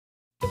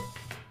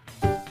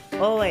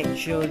Alright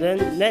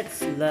children,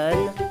 let's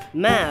learn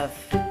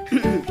math.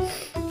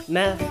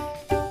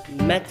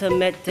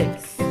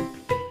 Mathematics.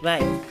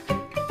 Right.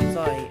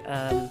 Sorry,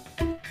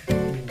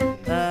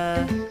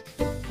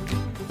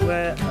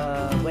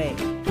 wait.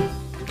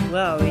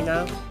 Where are we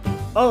now?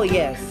 Oh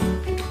yes.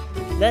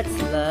 Let's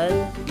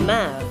learn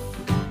math.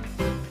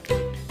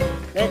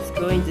 Let's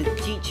going to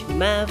teach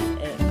math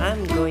and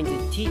I'm going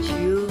to teach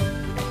you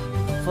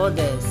for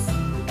this.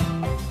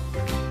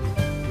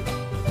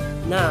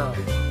 Now,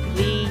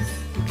 please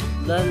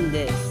learn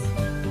this.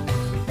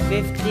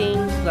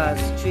 15 plus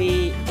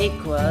 3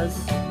 equals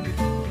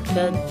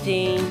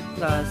 13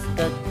 plus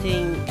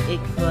 13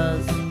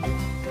 equals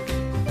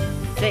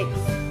 6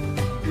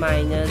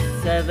 minus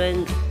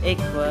 7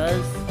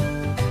 equals.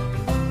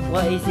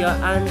 What is your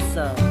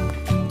answer?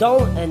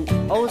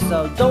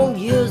 Don't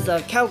use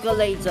a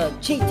calculator,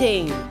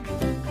 cheating.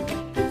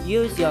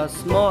 Use your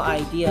small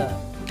idea,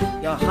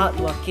 your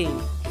hardworking.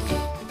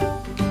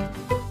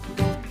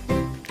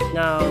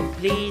 Now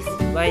please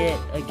write it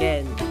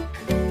again.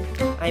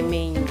 I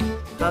mean,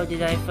 how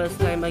did I first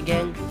time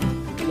again?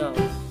 No.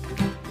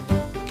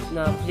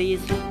 Now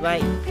please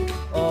write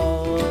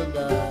all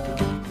the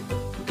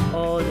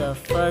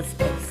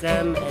first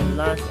exam and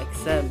last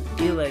exam.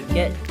 You will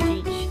get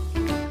teach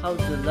how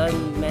to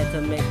learn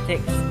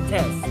mathematics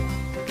test.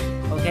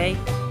 Okay?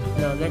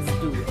 Now let's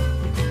do it.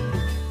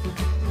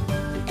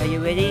 Are you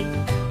ready?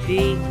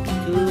 3,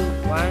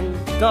 2, 1,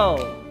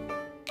 go!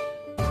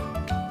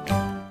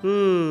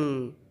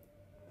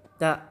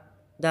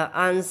 The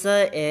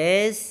answer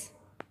is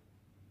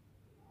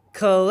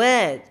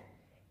correct.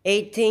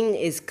 18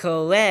 is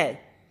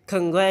correct.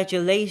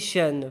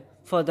 Congratulations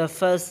for the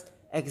first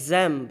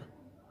exam.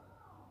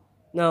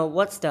 Now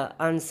what's the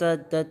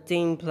answer?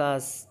 13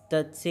 plus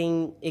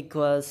 13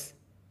 equals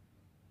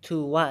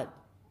to what?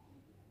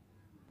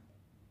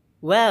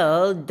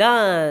 Well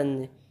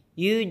done.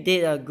 You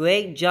did a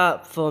great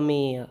job for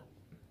me.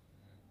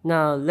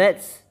 Now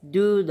let's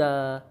do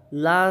the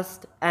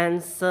last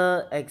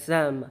answer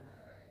exam.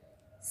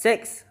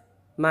 6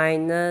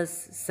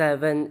 minus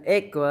 7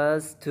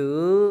 equals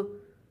to...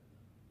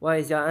 What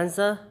is your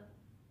answer?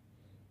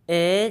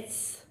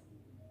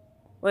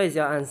 What is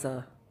your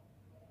answer?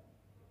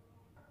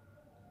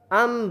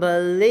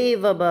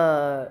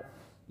 Unbelievable!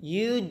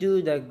 You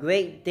do the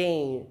great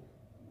thing.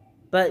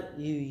 But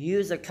you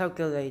use a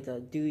calculator,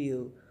 do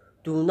you?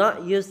 Do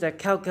not use the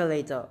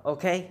calculator,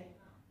 okay?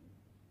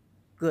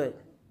 Good.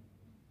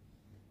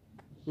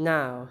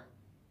 Now,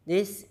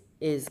 this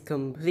is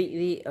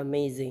completely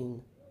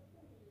amazing.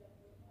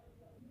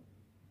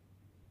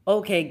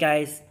 Okay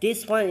guys,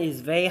 this one is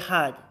very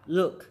hard.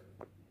 Look.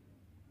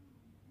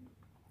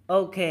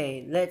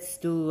 Okay, let's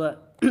do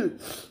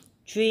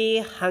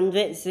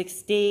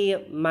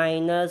 360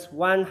 minus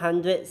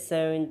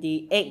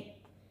 178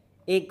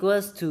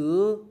 equals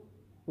to...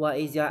 What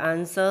is your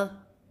answer?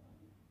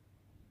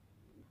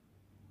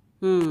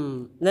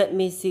 Let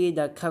me see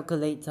the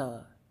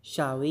calculator,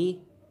 shall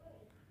we?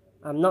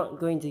 I'm not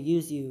going to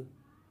use you.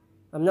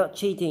 I'm not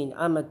cheating.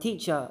 I'm a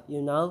teacher,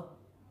 you know.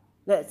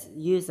 Let's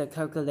use a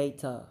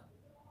calculator.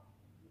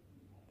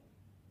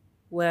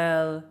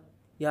 Well,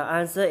 your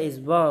answer is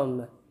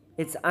wrong.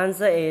 Its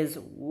answer is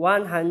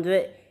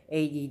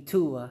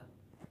 182.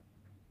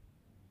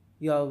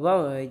 You're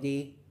wrong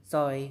already.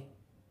 Sorry.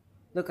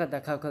 Look at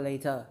the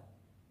calculator.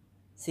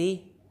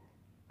 See?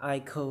 I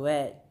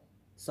correct.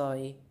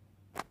 Sorry.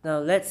 Now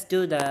let's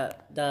do the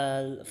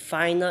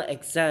final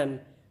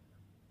exam.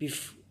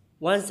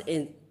 Once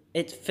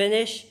it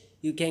finished,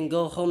 you can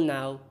go home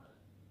now.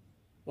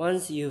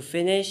 Once you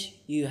finish,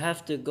 you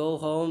have to go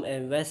home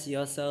and rest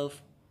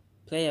yourself.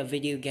 Play a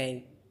video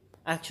game.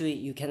 Actually,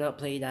 you cannot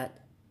play that.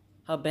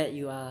 How bad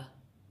you are.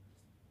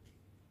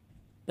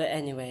 But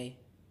anyway,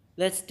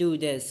 let's do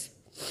this.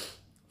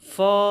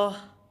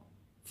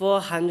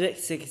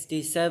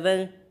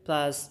 467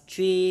 plus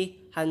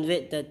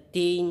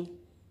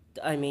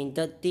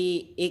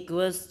 330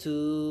 equals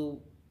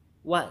to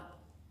what?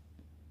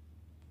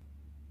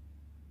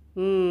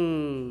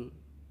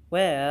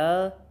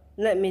 Well,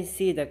 let me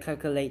see the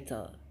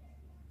calculator.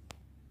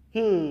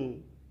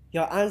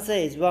 Your answer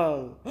is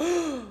wrong.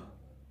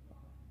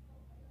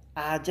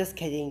 Just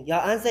kidding. Your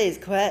answer is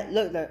correct.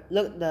 Look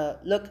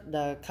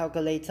the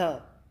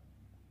calculator.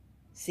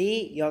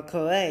 See, you're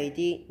correct.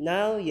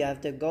 Now you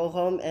have to go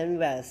home and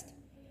rest.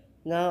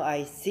 Now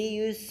I see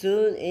you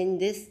soon in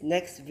this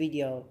next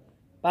video.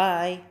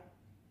 Bye.